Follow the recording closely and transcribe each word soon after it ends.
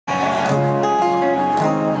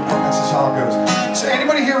how it goes. So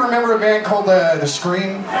anybody here remember a band called The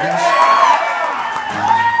Scream? Yes?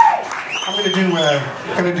 I'm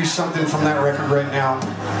gonna do something from that record right now.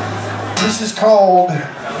 This is called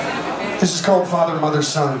Father, Mother,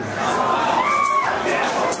 Son.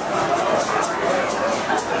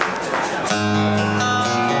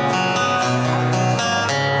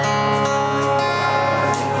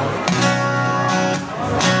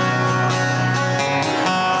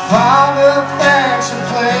 Father, thanks for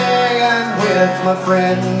playing with my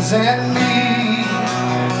friends and me.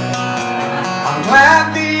 I'm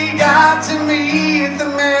glad they got to meet the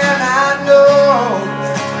man I know.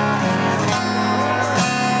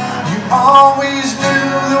 You always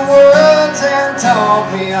knew the words and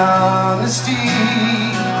taught me honesty.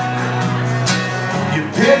 You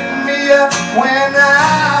picked me up when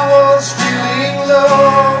I was feeling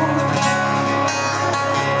low.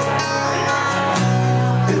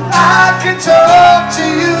 I could talk to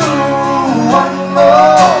you one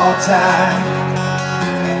more time,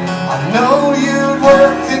 I know you'd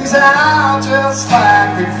work things out just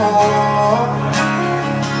like before.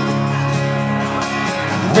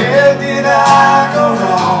 Where did I go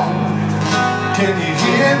wrong? Can you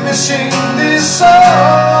hear me sing this song?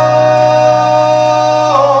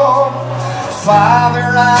 Father,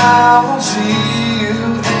 I won't see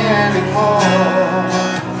you anymore.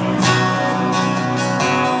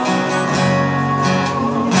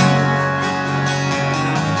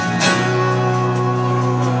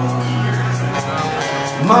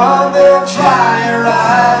 Mother, dry your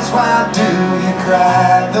eyes, why do you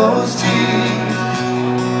cry those tears?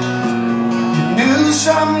 You knew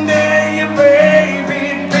someday your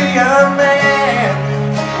baby'd be a man.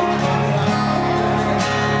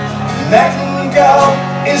 Letting go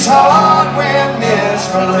is hard when it's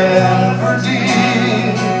forever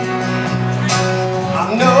dear. I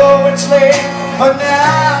know it's late, but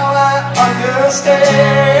now I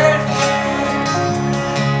understand.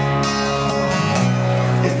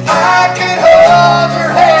 I could hold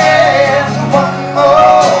your hand one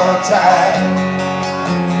more time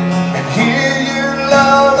and hear your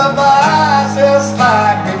lullabies just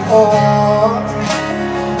like before.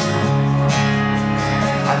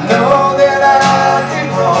 I know that I did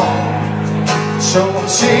wrong, so I'm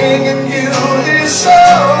singing you this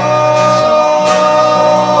song.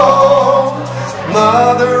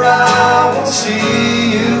 Mother, I won't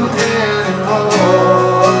see you anymore.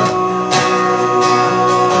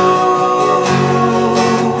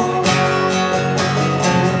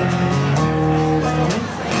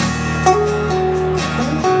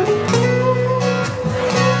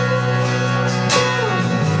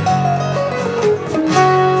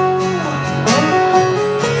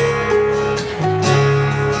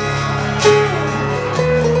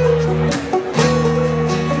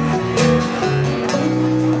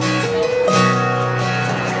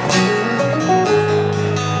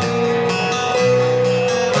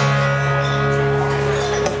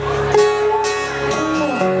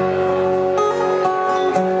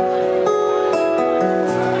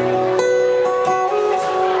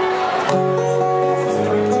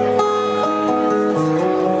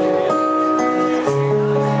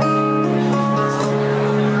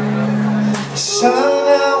 Son,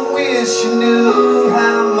 I wish you knew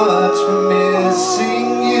how much I'm missing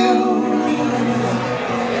you.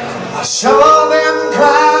 I saw them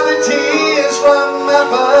cry the tears from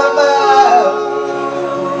up above.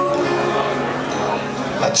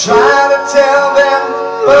 I try to tell them,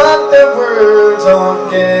 but their words aren't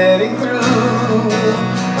getting through.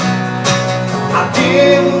 I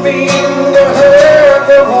didn't mean to hurt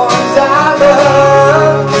the ones I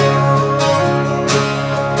love.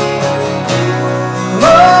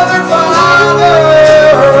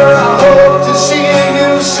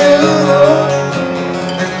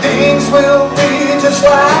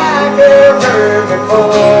 Like ever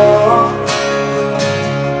before,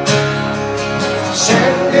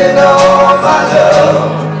 sending all my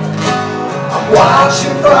love, I'm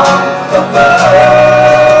watching from above.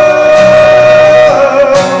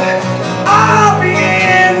 I'll be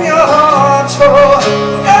in your hearts forevermore.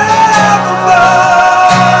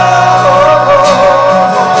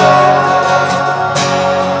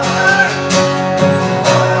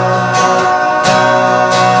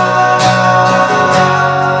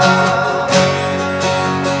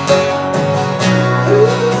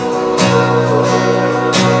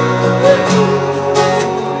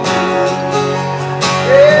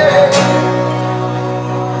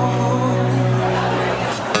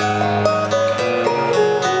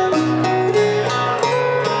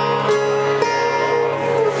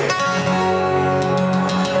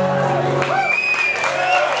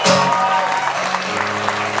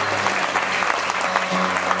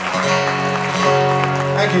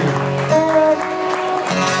 Thank you.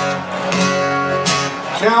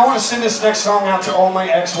 Now I want to send this next song out to all my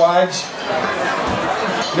ex-wives.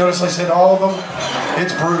 Notice I said all of them.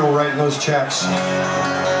 It's brutal writing those checks.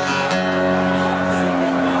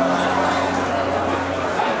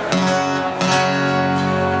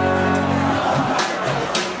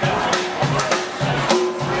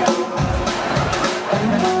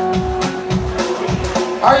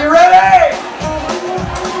 Are you ready?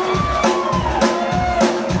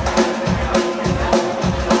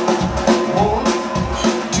 1,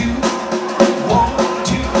 2, 1,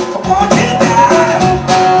 2, I want you now.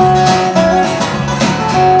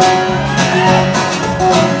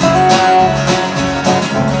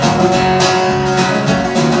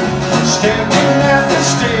 Standing at the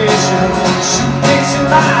station, suitcase in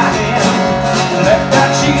my hand, left that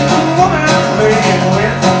cheap woman playing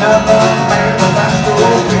with another man. That's the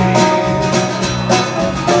way.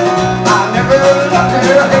 I never loved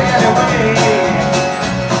her anyway.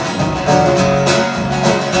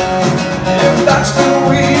 If that's the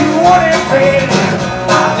way you want it, baby,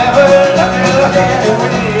 I never loved her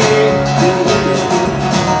anyway.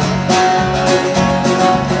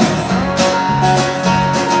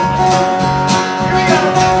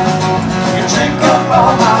 You drink up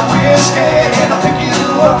all my whiskey and I'll pick you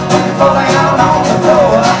up when you fall down on the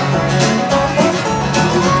floor.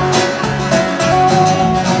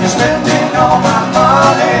 You're spending all my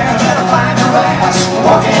money and I find your ass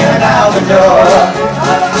walking out the door.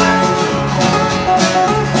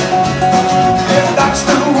 If that's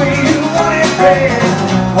the way you want it, babe,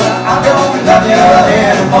 well, I don't love you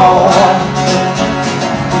anymore.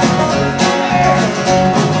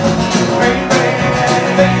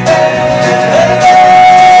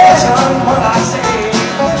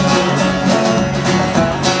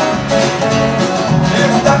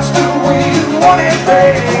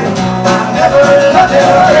 I never loved her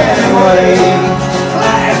anyway.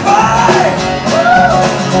 Fly by.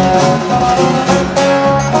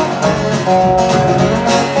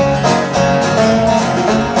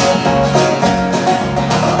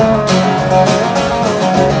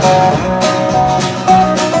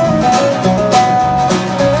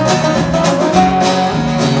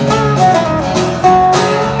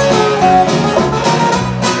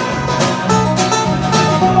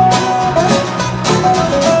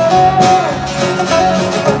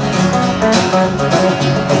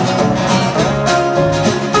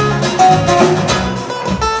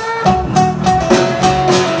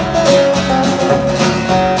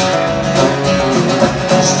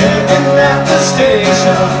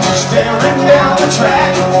 Staring down the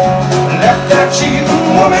track, left that cheap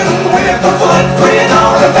woman with a footprint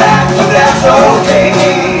on her back, but that's okay.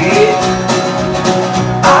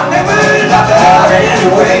 I never loved her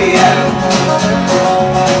anyway.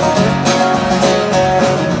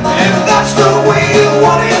 If that's the way you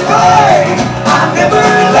want it, babe, I never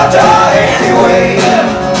loved her anyway.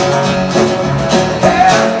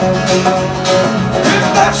 If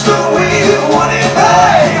that's the way you want it,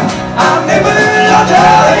 babe, I never loved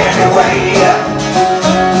her anyway.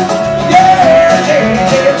 Yeah, yeah,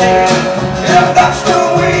 yeah, yeah. If that's the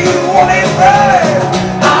way you want it, babe,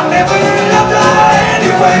 I never loved her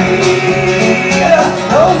anyway.